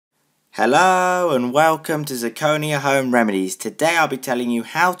Hello and welcome to Zirconia Home Remedies. Today I'll be telling you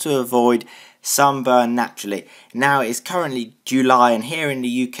how to avoid sunburn naturally. Now it is currently July and here in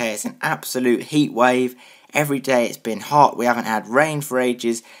the UK it's an absolute heat wave. Every day it's been hot, we haven't had rain for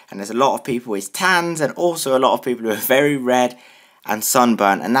ages, and there's a lot of people with tans and also a lot of people who are very red and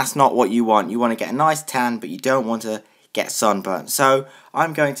sunburn, and that's not what you want. You want to get a nice tan but you don't want to get sunburn. So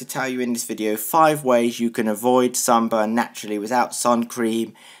I'm going to tell you in this video 5 ways you can avoid sunburn naturally without sun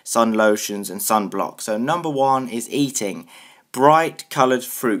cream, sun lotions and sunblock. So number 1 is eating bright coloured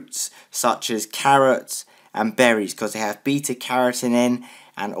fruits such as carrots and berries, because they have beta carotene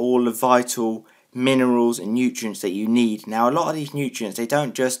and all the vital minerals and nutrients that you need. Now a lot of these nutrients, they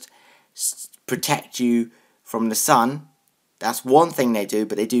don't just protect you from the sun. That's one thing they do,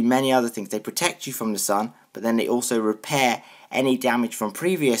 but they do many other things. They protect you from the sun, but then they also repair any damage from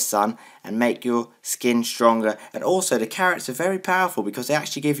previous sun and make your skin stronger. And also the carrots are very powerful because they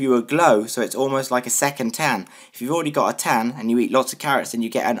actually give you a glow, so it's almost like a second tan. If you've already got a tan and you eat lots of carrots, then you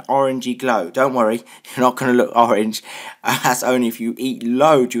get an orangey glow. Don't worry, you're not going to look orange. That's only if you eat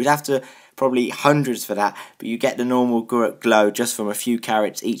loads. You would have to probably hundreds for that, but you get the normal glow just from a few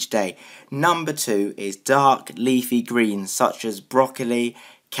carrots each day. Number 2 is dark leafy greens such as broccoli,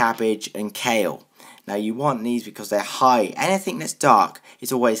 cabbage and kale. Now you want these because they're high. Anything that's dark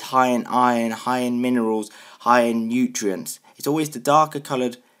is always high in iron, high in minerals, high in nutrients. It's always the darker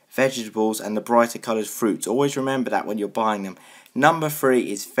coloured vegetables and the brighter coloured fruits. Always remember that when you're buying them. Number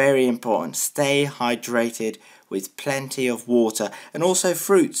 3 is very important. Stay hydrated with plenty of water and also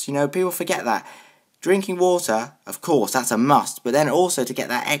fruits. You know, people forget that. Drinking water, of course, that's a must, but then also to get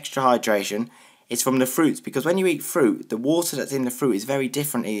that extra hydration, it's from the fruits, because when you eat fruit, the water that's in the fruit is very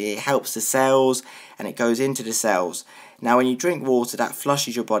different. It helps the cells and it goes into the cells. Now when you drink water, that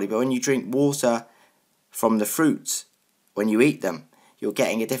flushes your body, but when you drink water from the fruits, when you eat them, you're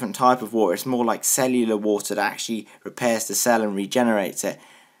getting a different type of water. It's more like cellular water that actually repairs the cell and regenerates it.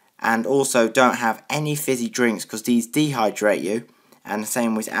 And also don't have any fizzy drinks because these dehydrate you, and the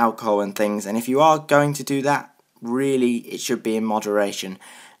same with alcohol and things. And if you are going to do that, really it should be in moderation.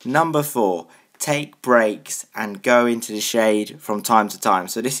 Number 4, take breaks and go into the shade from time to time.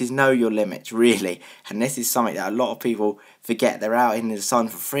 So this is know your limits, really, and this is something that a lot of people forget. They're out in the sun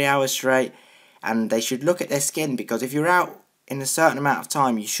for 3 hours straight, and they should look at their skin, because if you're out in a certain amount of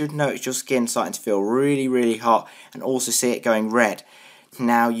time, you should notice your skin starting to feel really hot and also see it going red.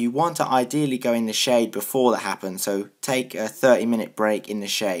 Now you want to ideally go in the shade before that happens, so take a 30-minute break in the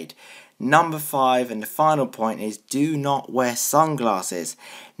shade. Number 5 and the final point is do not wear sunglasses.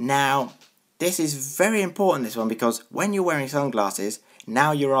 Now this is very important, this one, because when you're wearing sunglasses,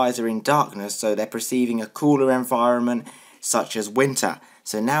 now your eyes are in darkness, so they're perceiving a cooler environment such as winter.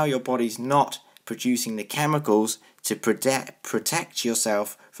 So now your body's not producing the chemicals to protect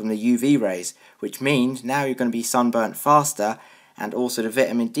yourself from the UV rays, which means now you're going to be sunburnt faster, and also the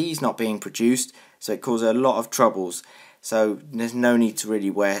vitamin D is not being produced, so it causes a lot of troubles. So there's no need to really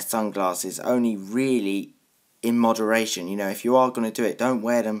wear sunglasses, only really in moderation. You know, if you are going to do it, don't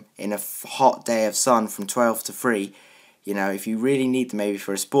wear them in a hot day of sun from 12 to 3. You know, if you really need them maybe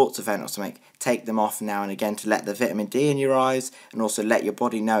for a sports event or something, take them off now and again to let the vitamin D in your eyes and also let your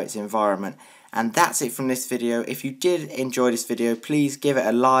body know its environment. And that's it from this video. If you did enjoy this video, please give it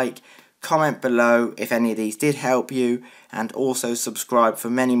a like, comment below if any of these did help you, and also subscribe for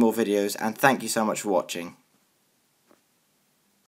many more videos, and thank you so much for watching.